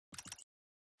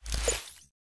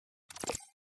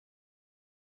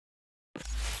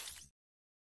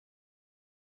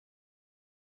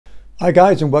Hi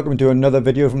guys, and welcome to another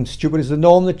video from Stupid is the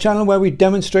Norm, the channel where we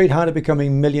demonstrate how to become a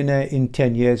millionaire in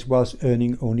 10 years whilst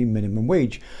earning only minimum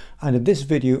wage. And in this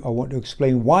video I want to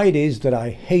explain why it is that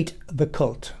I hate the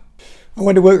cult. I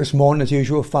went to work this morning as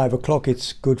usual, 5 o'clock,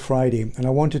 it's Good Friday, and I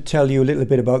want to tell you a little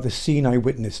bit about the scene I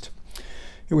witnessed.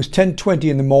 It was 10:20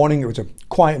 in the morning, it was a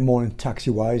quiet morning taxi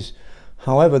wise.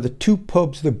 However, the two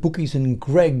pubs, the Bookies and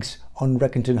Greg's on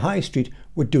Reckington High Street,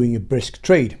 were doing a brisk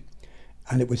trade.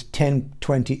 And it was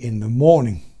 10:20 in the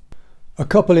morning. A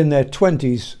couple in their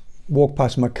 20s walked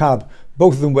past my cab,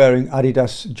 both of them wearing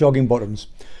Adidas jogging bottoms.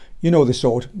 You know the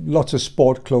sort, lots of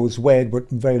sport clothes weared but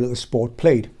very little sport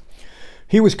played.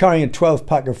 He was carrying a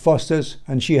 12-pack of Fosters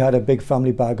and she had a big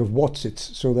family bag of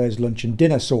Watsits, so there's lunch and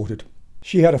dinner sorted.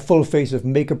 She had a full face of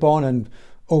makeup on and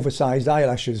oversized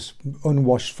eyelashes,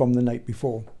 unwashed from the night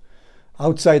before.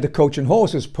 Outside the Coach and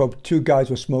Horses pub, two guys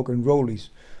were smoking rollies.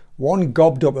 One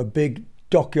gobbed up a big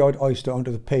dockyard oyster onto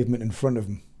the pavement in front of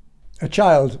him. A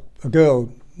child, a girl,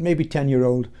 maybe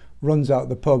 10-year-old, runs out of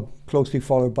the pub, closely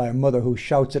followed by a mother who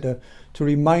shouts at her to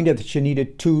remind her that she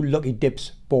needed 2 lucky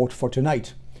dips bought for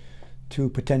tonight. 2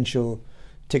 potential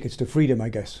tickets to freedom, I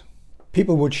guess.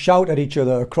 People would shout at each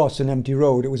other across an empty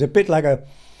road. It was a bit like a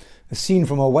scene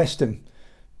from a western.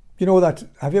 You know that,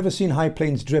 have you ever seen High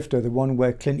Plains Drifter, the one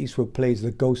where Clint Eastwood plays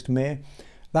the ghost mayor?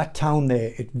 That town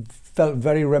there, it felt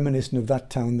very reminiscent of that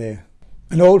town there.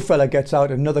 An old fella gets out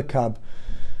another cab.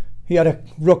 He had a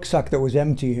rucksack that was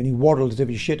empty and he waddled as if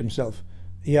he shit himself.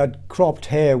 He had cropped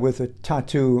hair with a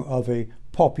tattoo of a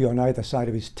poppy on either side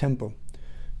of his temple.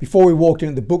 Before we walked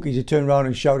into the Bookies, he turned around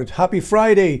and shouted, "Happy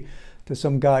Friday!" to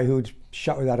some guy who'd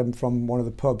shouted at him from one of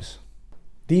the pubs.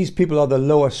 These people are the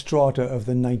lower strata of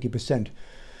the 90%.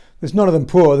 There's none of them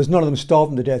poor, there's none of them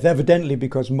starving to death, evidently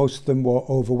because most of them were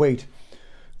overweight.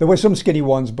 There were some skinny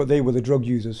ones, but they were the drug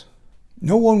users.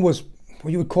 No one was what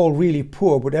you would call really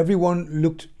poor, but everyone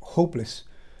looked hopeless.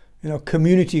 You know,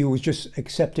 community who was just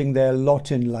accepting their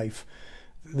lot in life.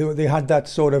 They had that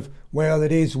sort of, well,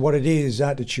 it is what it is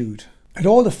attitude. And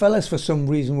all the fellas, for some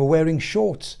reason, were wearing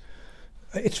shorts.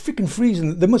 It's freaking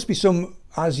freezing. There must be some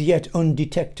as yet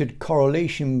undetected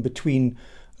correlation between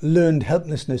learned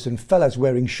helplessness and fellas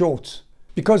wearing shorts.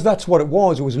 Because that's what it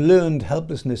was learned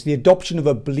helplessness, the adoption of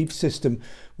a belief system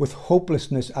with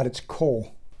hopelessness at its core.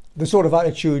 The sort of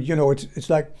attitude, you know, it's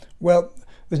like, well,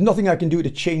 there's nothing I can do to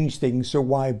change things, so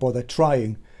why bother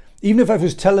trying? Even if I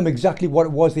was to tell them exactly what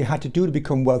it was they had to do to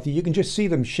become wealthy, you can just see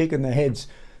them shaking their heads,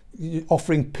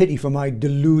 offering pity for my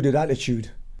deluded attitude.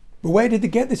 But where did they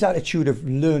get this attitude of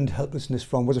learned helplessness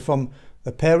from? Was it from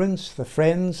the parents, the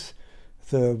friends,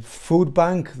 the food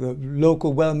bank, the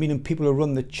local well-meaning people who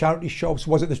run the charity shops?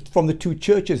 Was it from the 2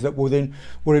 churches that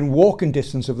were in walking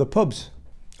distance of the pubs?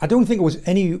 I don't think it was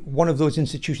any one of those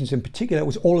institutions in particular, it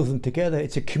was all of them together.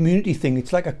 It's a community thing,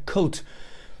 it's like a cult.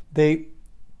 They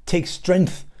take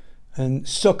strength and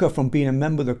succor from being a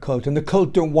member of the cult, and the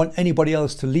cult don't want anybody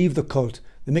else to leave the cult.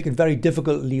 They make it very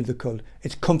difficult to leave the cult.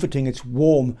 It's comforting, it's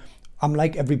warm. I'm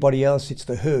like everybody else, it's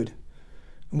the herd.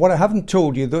 And what I haven't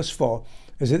told you thus far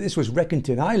is that this was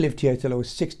Reckington. I lived here till I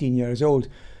was 16 years old,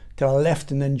 till I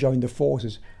left and then joined the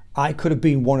forces. I could have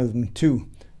been one of them too,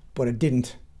 but I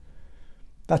didn't.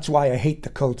 That's why I hate the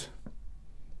cult.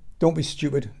 Don't be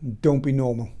stupid, don't be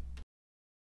normal.